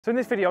So in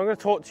this video I'm going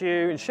to talk to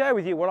you and share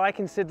with you what I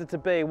consider to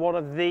be one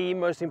of the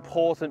most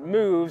important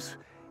moves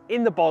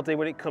in the body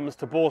when it comes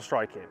to ball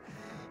striking.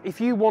 If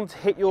you want to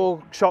hit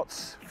your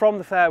shots from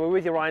the fairway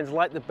with your irons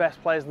like the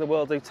best players in the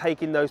world do,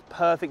 taking those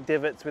perfect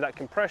divots with that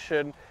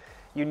compression,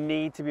 you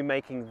need to be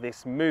making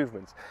this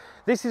movement.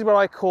 This is what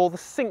I call the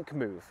sink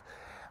move.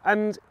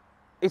 And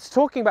it's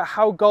talking about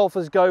how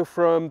golfers go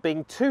from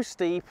being too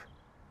steep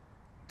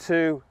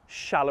to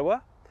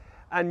shallower.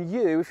 And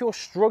you, if you're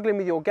struggling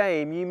with your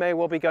game, you may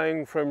well be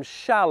going from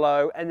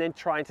shallow and then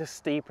trying to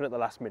steepen at the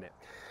last minute.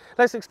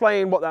 Let's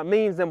explain what that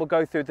means, then we'll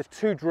go through the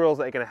two drills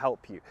that are going to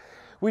help you.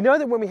 We know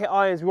that when we hit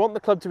irons, we want the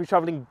club to be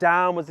traveling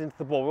downwards into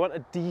the ball. We want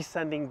a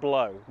descending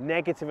blow,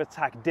 negative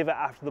attack, divot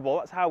after the ball.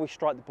 That's how we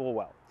strike the ball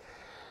well.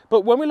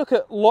 But when we look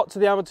at lots of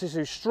the amateurs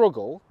who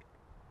struggle,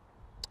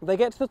 they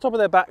get to the top of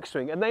their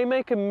backswing and they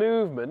make a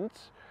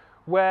movement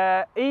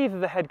where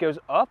either the head goes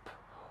up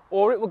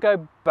or it will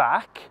go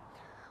back,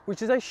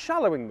 which is a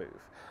shallowing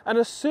move. And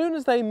as soon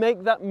as they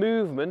make that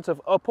movement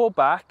of up or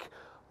back,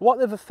 what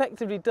they've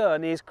effectively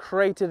done is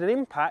created an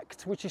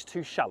impact which is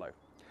too shallow.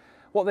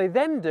 What they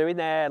then do in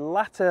their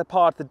latter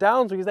part of the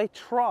downswing is they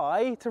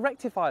try to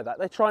rectify that.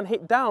 They try and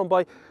hit down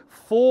by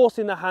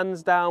forcing the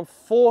hands down,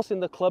 forcing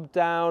the club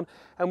down,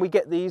 and we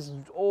get these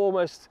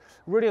almost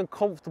really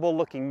uncomfortable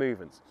looking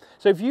movements.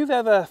 So if you've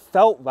ever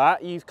felt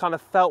that, you've kind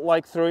of felt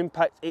like through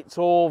impact it's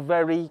all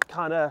very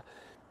kind of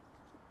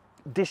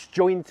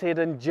disjointed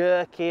and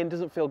jerky and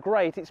doesn't feel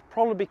great, it's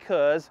probably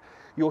because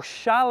you're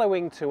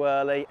shallowing too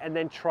early and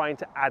then trying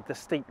to add the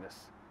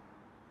steepness.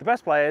 The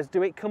best players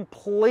do it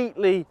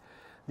completely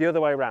the other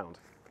way around.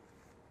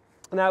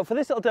 Now for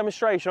this little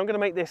demonstration, I'm going to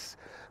make this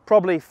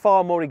probably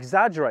far more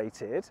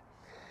exaggerated,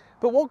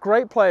 but what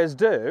great players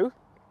do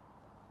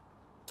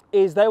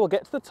is they will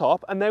get to the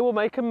top and they will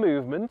make a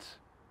movement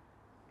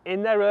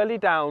in their early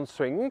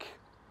downswing,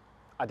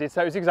 I did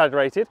say it was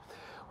exaggerated,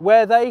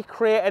 where they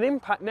create an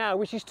impact now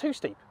which is too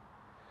steep.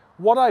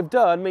 What I've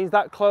done means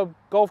that golf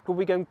club will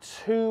be going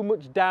too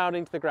much down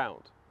into the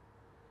ground.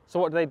 So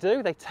what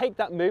do? They take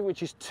that move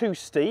which is too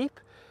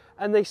steep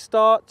and they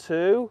start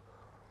to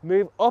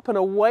move up and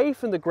away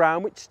from the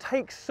ground, which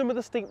takes some of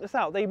the steepness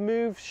out. They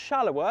move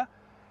shallower,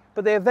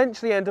 but they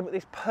eventually end up at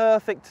this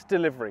perfect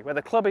delivery where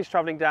the club is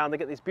traveling down, they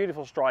get this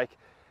beautiful strike.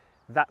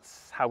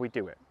 That's how we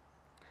do it.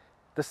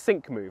 The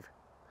sink move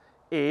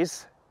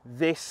is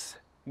this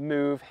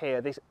move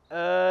here, this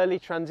early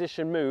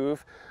transition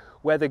move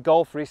where the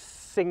golfer is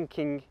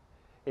sinking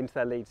into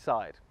their lead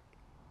side.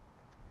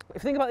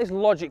 If you think about this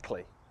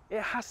logically,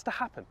 it has to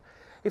happen.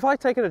 If I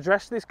take an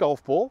address to this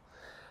golf ball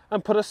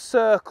and put a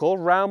circle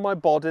round my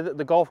body that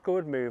the golf ball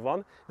would move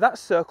on, that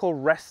circle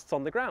rests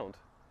on the ground.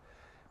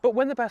 But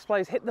when the best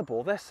players hit the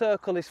ball, their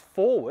circle is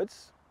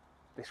forwards,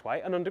 this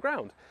way, and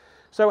underground.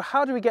 So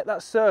how do we get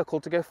that circle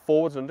to go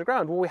forwards and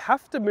underground? Well, we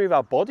have to move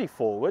our body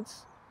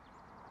forwards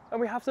and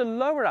we have to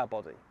lower our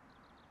body.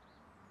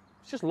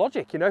 It's just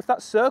logic, you know, if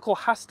that circle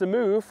has to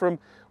move from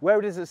where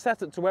it is at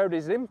setup to where it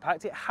is at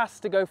impact, it has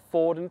to go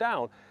forward and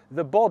down.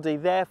 The body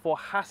therefore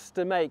has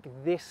to make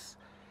this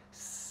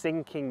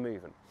sinking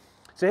movement.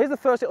 So here's the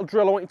first little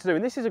drill I want you to do,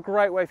 and this is a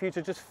great way for you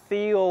to just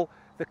feel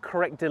the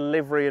correct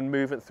delivery and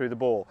movement through the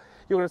ball.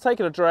 You're going to take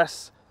an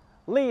address,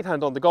 lead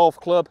hand on the golf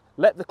club,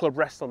 let the club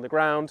rest on the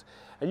ground,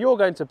 and you're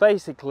going to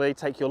basically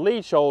take your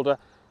lead shoulder,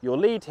 your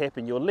lead hip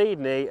and your lead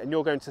knee, and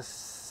you're going to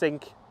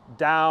sink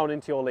down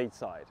into your lead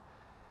side.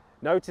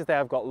 Notice they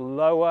have got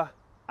lower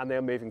and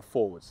they're moving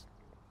forwards.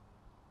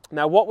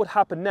 Now what would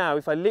happen now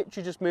if I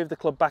literally just move the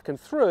club back and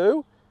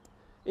through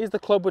is the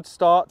club would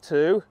start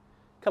to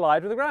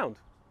collide with the ground.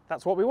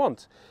 That's what we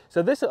want.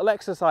 So this little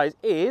exercise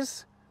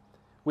is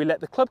we let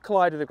the club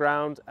collide with the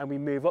ground and we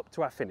move up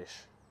to our finish.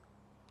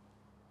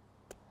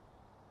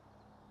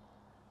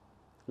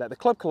 Let the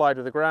club collide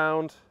with the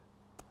ground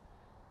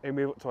and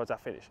move up towards our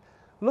finish.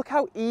 Look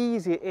how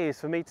easy it is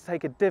for me to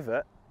take a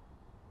divot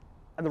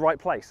in the right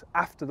place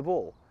after the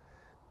ball.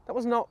 That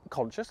was not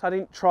conscious. I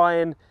didn't try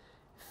and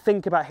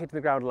think about hitting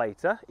the ground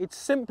later. It's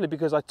simply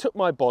because I took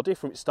my body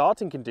from its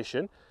starting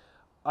condition,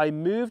 I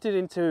moved it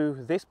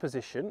into this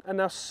position, and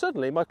now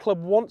suddenly my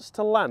club wants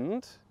to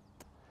land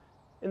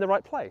in the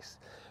right place.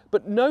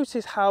 But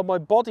notice how my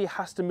body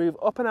has to move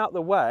up and out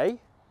the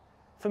way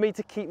for me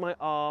to keep my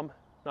arm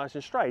nice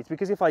and straight.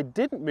 Because if I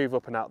didn't move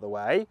up and out the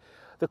way,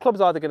 the club's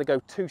either going to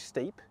go too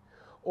steep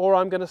or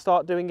I'm going to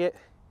start doing it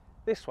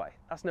this way.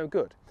 That's no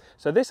good.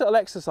 So this little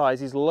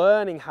exercise is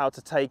learning how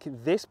to take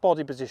this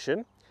body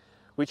position,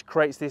 which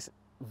creates this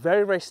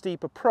very, very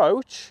steep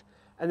approach,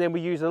 and then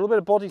we use a little bit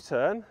of body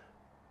turn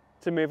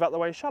to move out the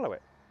way and shallow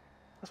it.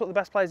 That's what the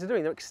best players are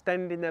doing. They're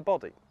extending their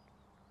body.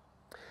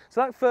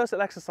 So that first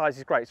little exercise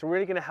is great. It's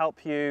really going to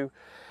help you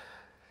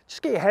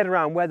just get your head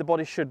around where the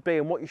body should be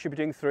and what you should be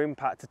doing through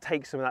impact to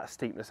take some of that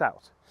steepness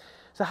out.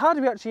 So how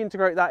do we actually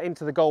integrate that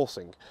into the golf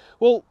swing?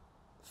 Well,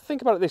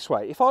 think about it this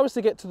way. If I was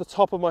to get to the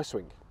top of my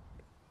swing,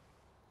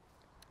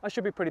 I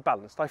should be pretty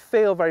balanced. I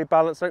feel very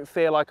balanced. I don't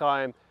feel like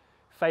I'm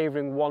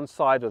favouring one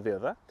side or the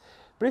other.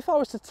 But if I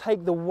was to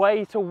take the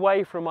weight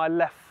away from my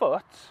left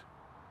foot,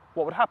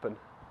 what would happen?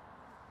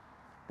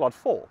 well, I'd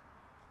fall.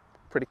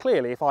 Pretty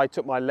clearly, if I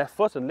took my left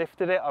foot and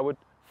lifted it, I would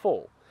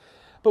fall.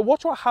 But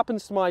watch what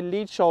happens to my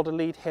lead shoulder,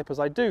 lead hip as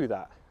I do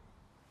that.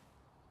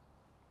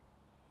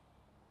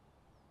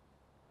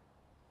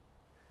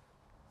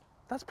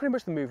 That's pretty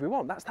much the move we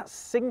want. That's that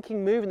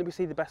sinking movement that we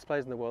see the best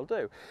players in the world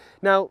do.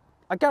 Now,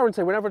 I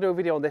guarantee whenever I do a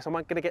video on this, I'm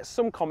going to get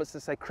some comments that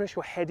say, Chris,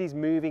 your head is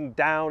moving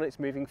down, it's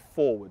moving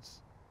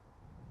forwards.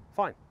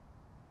 Fine.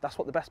 That's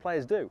what the best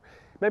players do.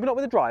 Maybe not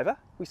with a driver,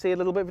 we see a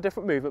little bit of a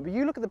different movement, but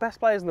you look at the best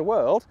players in the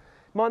world,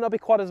 might not be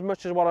quite as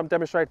much as what I'm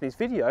demonstrating in this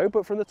video,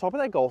 but from the top of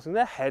their golf swing,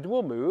 their head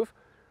will move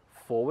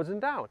forwards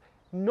and down.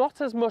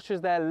 Not as much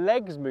as their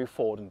legs move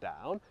forward and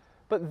down,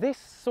 but this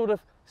sort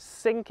of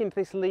sink into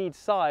this lead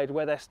side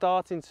where they're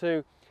starting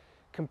to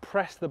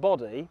compress the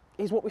body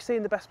is what we see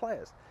in the best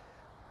players.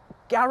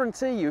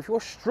 Guarantee you, if you're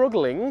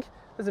struggling,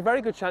 there's a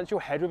very good chance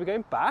your head will be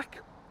going back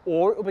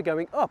or it will be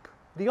going up.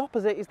 The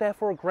opposite is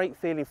therefore a great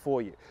feeling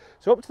for you.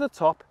 So up to the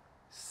top,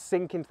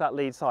 sink into that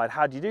lead side.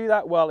 How do you do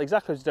that? Well,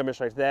 exactly as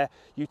demonstrated there,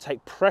 you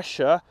take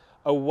pressure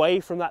away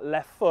from that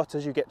left foot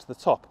as you get to the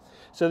top.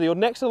 So your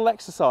next little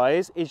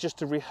exercise is just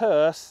to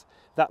rehearse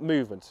that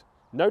movement.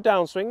 No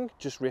downswing,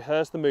 just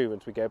rehearse the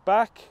movement. We go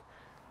back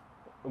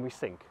and we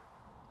sink.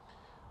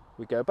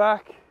 We go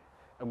back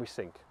and we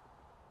sink.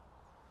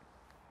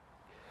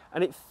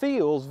 And it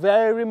feels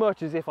very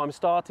much as if I'm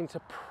starting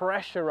to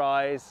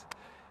pressurize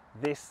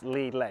this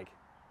lead leg.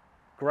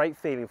 Great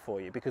feeling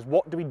for you, because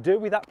what do we do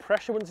with that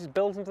pressure once it's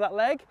built into that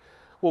leg?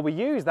 Well, we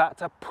use that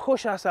to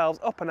push ourselves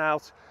up and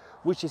out,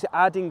 which is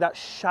adding that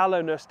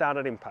shallowness down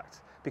at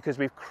impact, because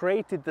we've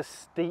created the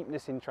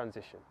steepness in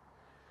transition.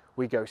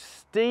 We go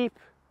steep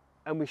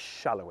and we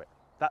shallow it.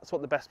 That's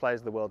what the best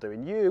players in the world do,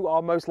 and you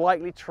are most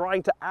likely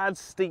trying to add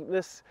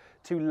steepness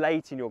too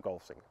late in your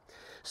golf swing.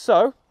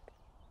 So,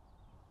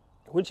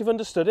 once you've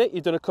understood it,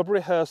 you've done a couple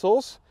of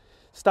rehearsals,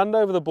 stand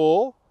over the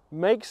ball,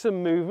 make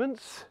some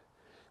movements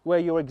where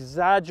you're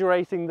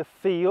exaggerating the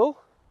feel,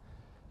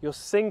 you're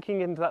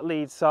sinking into that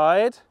lead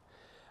side,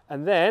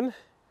 and then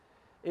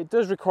it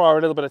does require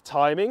a little bit of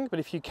timing, but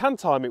if you can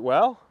time it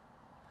well,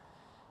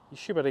 you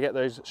should be able to get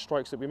those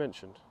strikes that we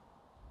mentioned.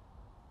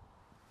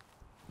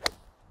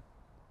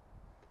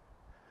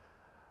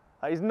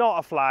 That is not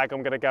a flag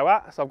I'm going to go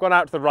at, so I've gone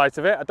out to the right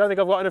of it. I don't think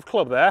I've got enough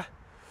club there.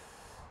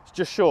 It's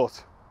just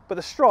short. But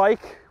the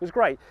strike was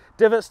great.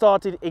 Divot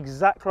started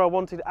exactly where I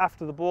wanted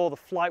after the ball. The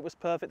flight was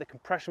perfect, the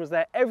compression was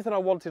there. Everything I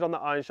wanted on that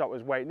iron shot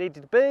was where it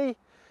needed to be.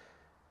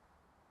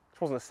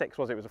 Which wasn't a 6,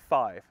 was it? It was a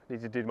 5.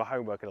 Needed to do my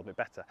homework a little bit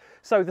better.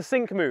 So the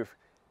sink move,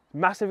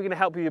 massively going to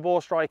help you with your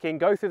ball striking.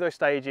 Go through those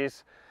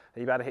stages,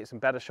 and you'll be able to hit some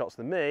better shots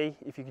than me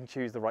if you can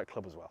choose the right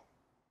club as well.